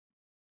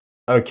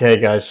Okay,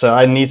 guys, so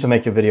I need to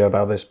make a video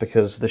about this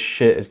because the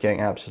shit is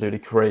getting absolutely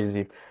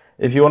crazy.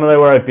 If you want to know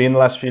where I've been the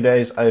last few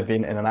days, I've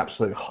been in an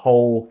absolute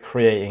hole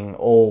creating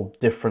all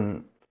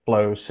different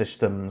flow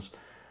systems.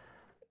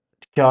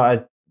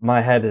 God,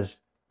 my head is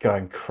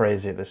going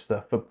crazy at this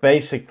stuff. But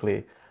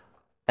basically,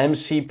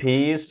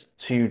 MCPs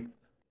to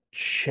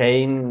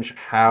change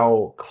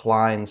how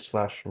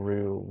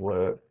Cline/Rue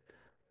work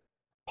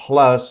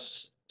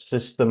plus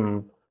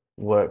system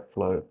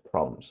workflow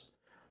prompts.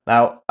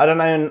 Now, I don't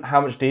know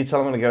how much detail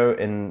I'm going to go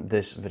in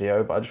this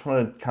video, but I just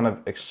want to kind of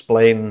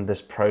explain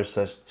this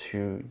process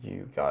to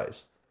you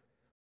guys.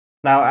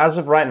 Now, as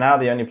of right now,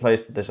 the only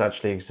place that this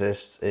actually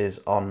exists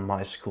is on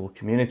my Skool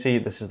community.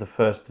 This is the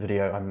first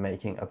video I'm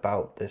making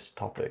about this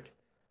topic.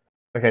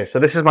 Okay, so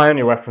this is my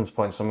only reference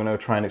point, so I'm going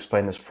to try and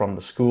explain this from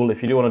the Skool.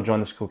 If you do want to join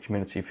the Skool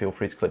community, feel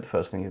free to click the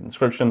first link in the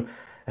description.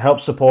 It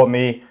helps support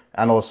me,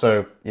 and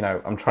also,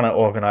 I'm trying to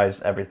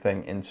organize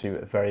everything into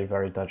a very,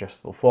 very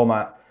digestible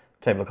format.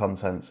 Table of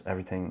contents,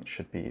 everything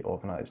should be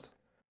organized.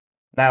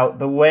 Now,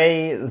 the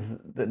way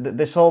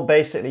this all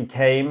basically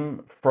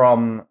came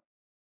from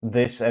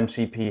this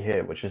MCP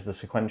here, which is the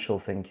Sequential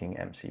Thinking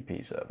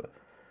MCP server.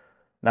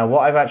 Now,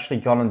 what I've actually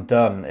gone and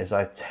done is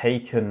I've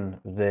taken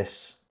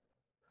this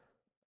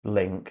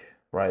link,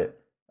 right?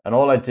 And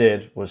all I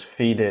did was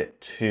feed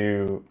it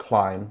to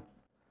Cline,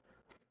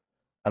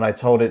 and I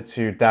told it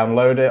to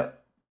download it,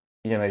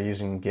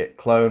 using git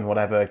clone,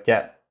 whatever,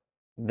 get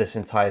this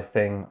entire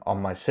thing on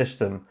my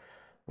system,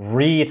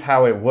 read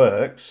how it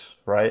works,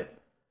 right?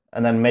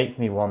 And then make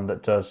me one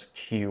that does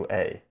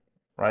QA,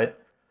 right?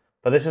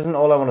 But this isn't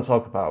all I want to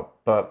talk about,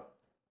 but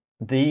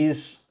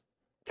these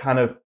kind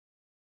of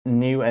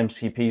new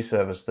MCP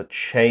servers that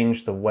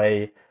change the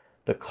way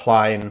the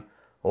Cline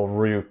or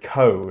Rue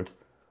code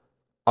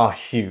are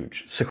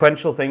huge.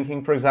 Sequential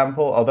thinking, for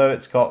example, although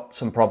it's got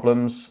some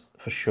problems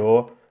for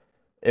sure,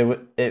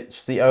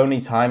 it's the only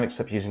time,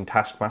 except using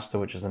Taskmaster,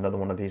 which is another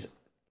one of these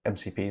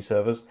MCP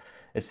servers,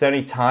 it's the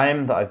only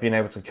time that I've been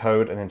able to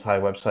code an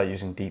entire website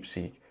using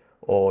DeepSeek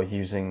or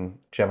using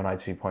Gemini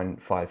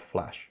 2.5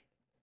 Flash.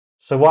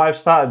 So what I've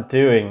started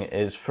doing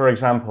is, for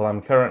example,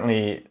 I'm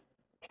currently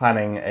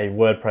planning a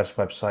WordPress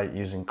website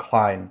using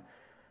Cline,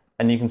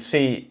 and you can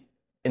see,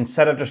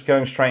 instead of just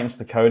going straight into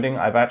the coding,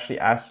 I've actually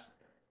asked,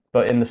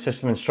 but in the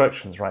system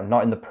instructions, right,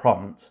 not in the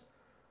prompt,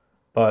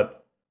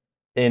 but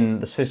in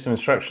the system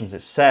instructions,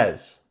 it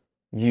says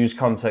use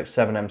context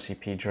 7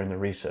 MCP during the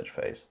research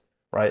phase,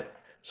 right?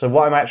 So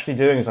what I'm actually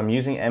doing is I'm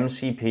using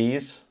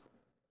MCPs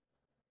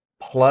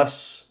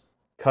plus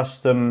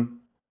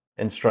custom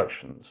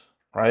instructions,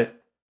 right?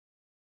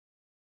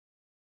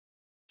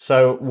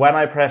 So when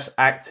I press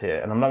act here,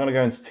 and I'm not going to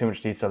go into too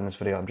much detail in this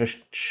video, I'm just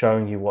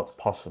showing you what's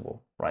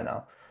possible right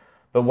now.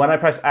 But when I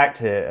press act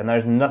here, and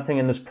there's nothing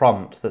in this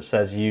prompt that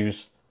says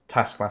use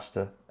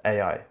Taskmaster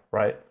AI,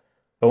 right?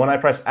 But when I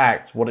press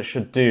act, what it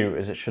should do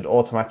is it should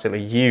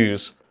automatically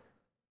use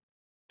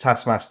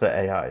Taskmaster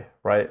AI,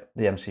 right?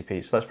 The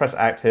MCP. So let's press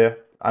act here.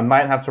 I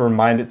might have to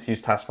remind it to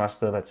use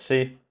Taskmaster. Let's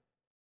see.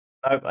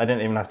 Nope, I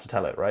didn't even have to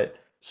tell it, right?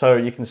 So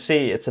you can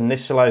see it's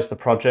initialized the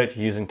project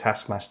using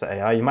Taskmaster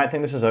AI. You might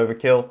think this is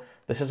overkill.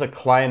 This is a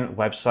client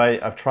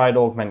website. I've tried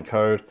Augment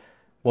Code,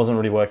 wasn't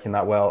really working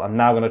that well. I'm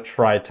now going to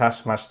try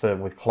Taskmaster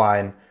with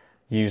Cline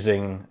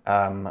using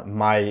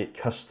my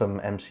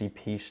custom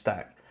MCP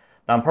stack.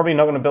 Now, I'm probably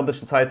not going to build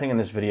this entire thing in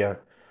this video,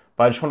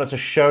 but I just wanted to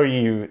show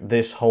you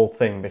this whole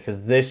thing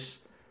because this,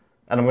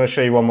 and I'm going to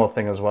show you one more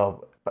thing as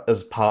well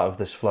as part of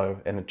this flow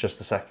in just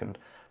a second.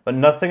 But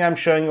nothing I'm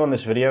showing you on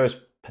this video is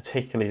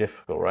particularly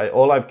difficult, right?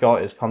 All I've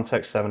got is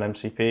context 7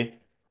 MCP,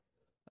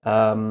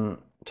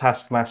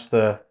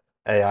 Taskmaster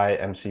AI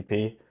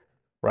MCP,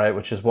 right?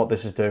 Which is what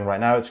this is doing right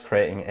now. It's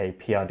creating a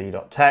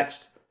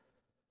prd.txt,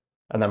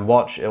 and then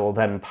watch, it will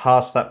then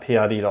pass that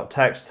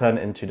prd.txt, turn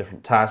it into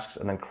different tasks,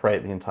 and then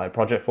create the entire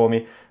project for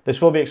me.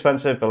 This will be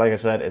expensive, but like I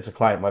said, it's a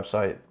client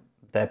website.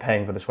 They're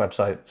paying for this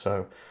website,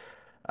 so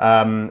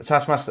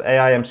Taskmaster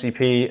AI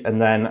MCP, and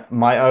then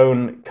my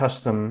own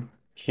custom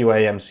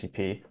QA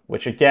MCP,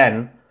 which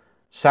again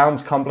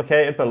sounds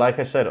complicated, but like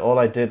I said, all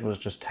I did was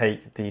just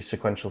take the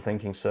sequential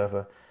thinking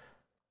server,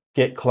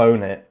 git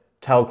clone it,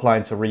 tell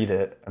Cline to read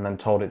it, and then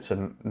told it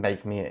to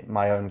make me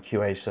my own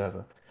QA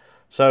server.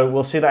 So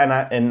we'll see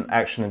that in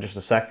action in just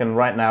a second.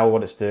 Right now,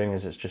 what it's doing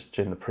is it's just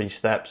doing the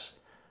pre-steps.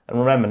 And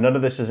remember, none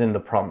of this is in the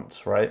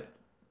prompt, right?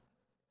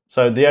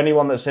 So the only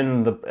one that's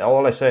in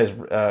all I say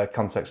is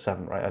context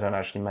 7, right? I don't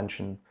actually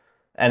mention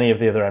any of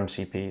the other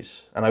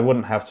MCPs. And I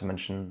wouldn't have to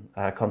mention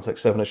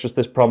context 7. It's just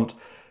this prompt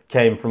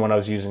came from when I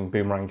was using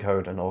Boomerang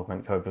Code and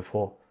Augment Code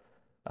before,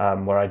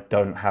 where I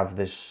don't have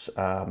this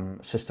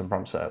system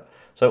prompt set up.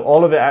 So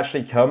all of it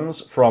actually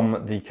comes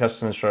from the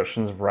custom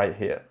instructions right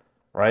here,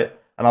 right?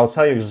 And I'll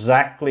tell you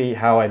exactly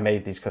how I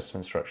made these custom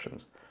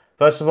instructions.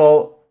 First of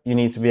all, you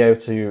need to be able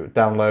to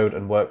download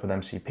and work with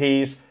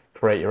MCPs,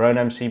 create your own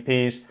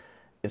MCPs.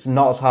 It's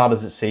not as hard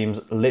as it seems.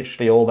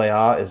 Literally all they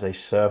are is a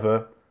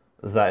server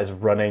that is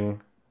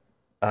running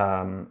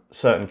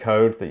certain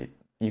code that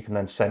you can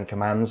then send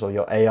commands, or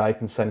your AI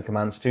can send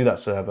commands to that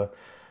server.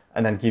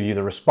 and then give you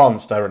the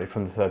response directly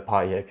from the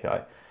third-party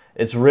API.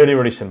 It's really,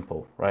 really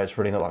simple, right? It's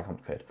really not that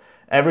complicated.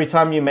 Every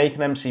time you make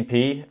an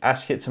MCP,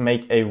 ask it to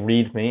make a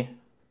readme,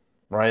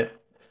 right?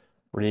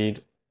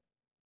 Readme.md,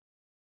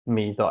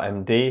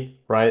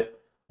 right?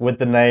 With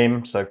the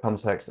name, so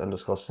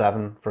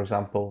context_7, for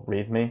example,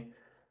 readme,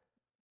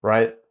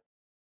 right?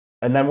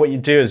 And then what you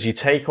do is you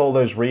take all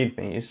those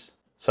readmes.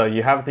 So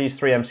you have these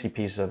 3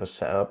 MCP servers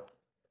set up.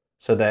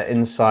 So they're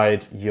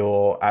inside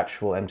your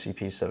actual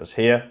MCP servers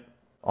here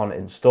on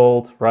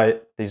installed,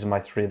 right? These are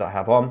my 3 that I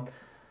have on.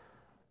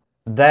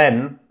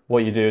 Then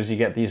what you do is you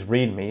get these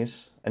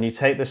readmes and you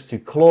take this to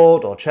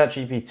Claude or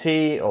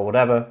ChatGPT or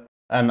whatever.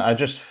 And I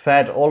just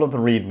fed all of the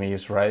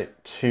readmes,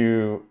 right,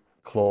 to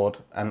Claude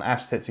and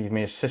asked it to give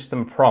me a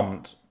system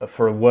prompt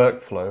for a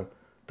workflow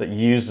that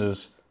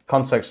uses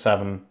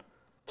Context7,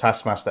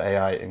 Taskmaster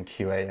AI, and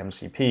QA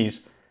MCPs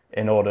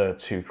in order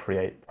to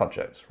create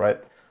projects,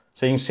 right?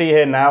 So you can see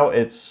here now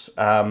it's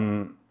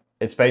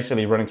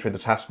basically running through the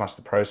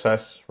Taskmaster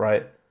process,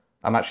 right?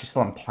 I'm actually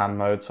still on plan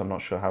mode, so I'm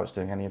not sure how it's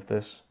doing any of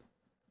this.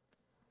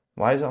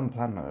 Why is it on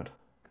plan mode?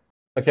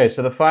 Okay,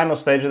 so the final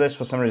stage of this,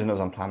 for some reason it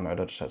was on plan mode,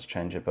 I just had to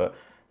change it, but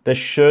this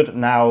should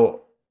now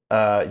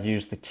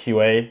use the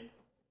QA,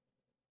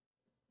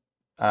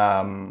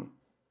 the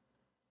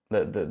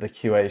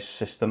QA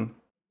system.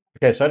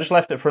 Okay, so I just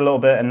left it for a little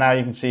bit, and now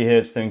you can see here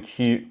it's doing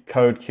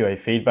code QA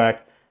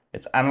feedback.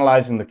 It's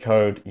analyzing the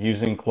code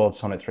using Claude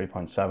Sonnet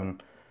 3.7,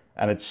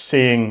 and it's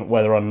seeing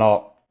whether or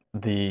not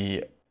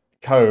the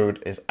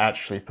code is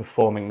actually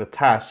performing the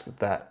task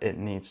that it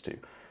needs to.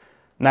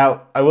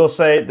 Now, I will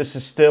say this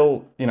is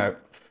still,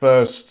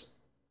 first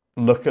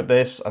look at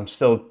this. I'm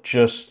still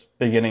just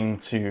beginning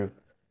to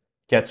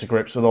get to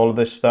grips with all of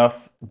this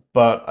stuff,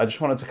 but I just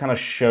wanted to kind of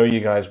show you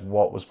guys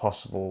what was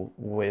possible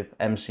with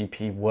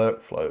MCP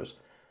workflows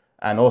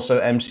and also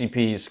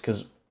MCPs,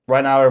 because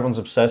right now everyone's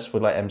obsessed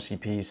with like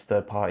MCPs,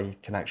 third-party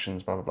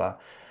connections, blah, blah, blah.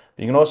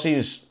 But you can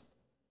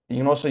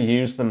also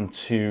use them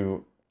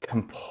to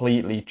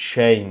completely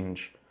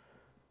change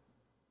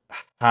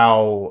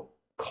how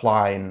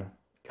Cline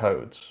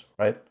codes,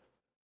 right?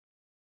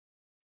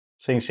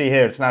 So you can see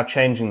here, it's now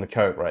changing the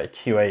code, right? It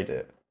QA'd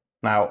it.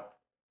 Now,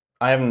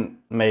 I haven't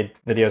made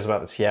videos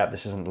about this yet.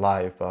 This isn't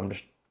live, but I'm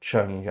just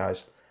showing you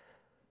guys,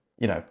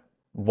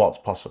 what's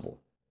possible.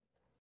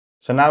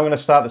 So now I'm going to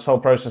start this whole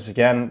process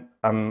again.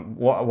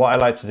 What I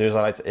like to do is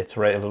I like to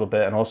iterate a little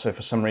bit, and also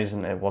for some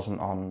reason it wasn't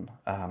on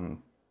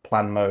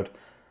plan mode.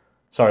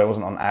 Sorry, it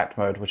wasn't on act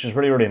mode, which is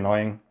really, really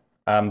annoying.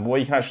 What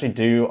you can actually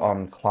do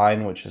on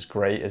Cline, which is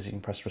great, is you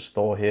can press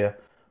restore here,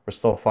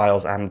 restore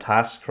files and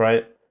tasks,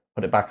 right?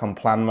 Put it back on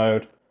plan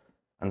mode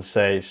and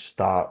say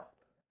start.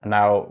 And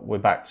now we're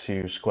back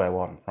to square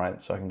one, right?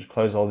 So I can just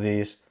close all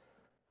these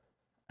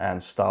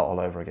and start all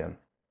over again.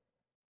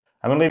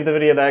 I'm gonna leave the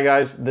video there,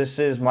 guys. This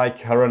is my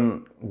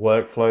current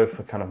workflow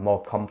for kind of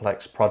more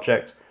complex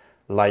projects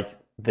like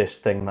this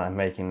thing that I'm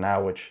making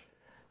now, which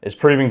is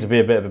proving to be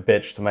a bit of a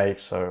bitch to make.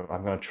 So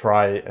I'm gonna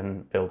try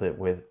and build it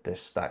with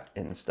this stack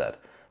instead.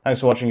 Thanks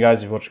for watching, guys.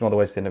 If you're watching all the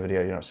way to the end of the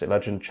video, you're an absolute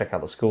legend. Check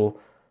out the Skool,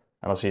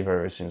 and I'll see you very,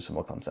 very soon with some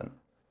more content.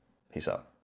 Peace out.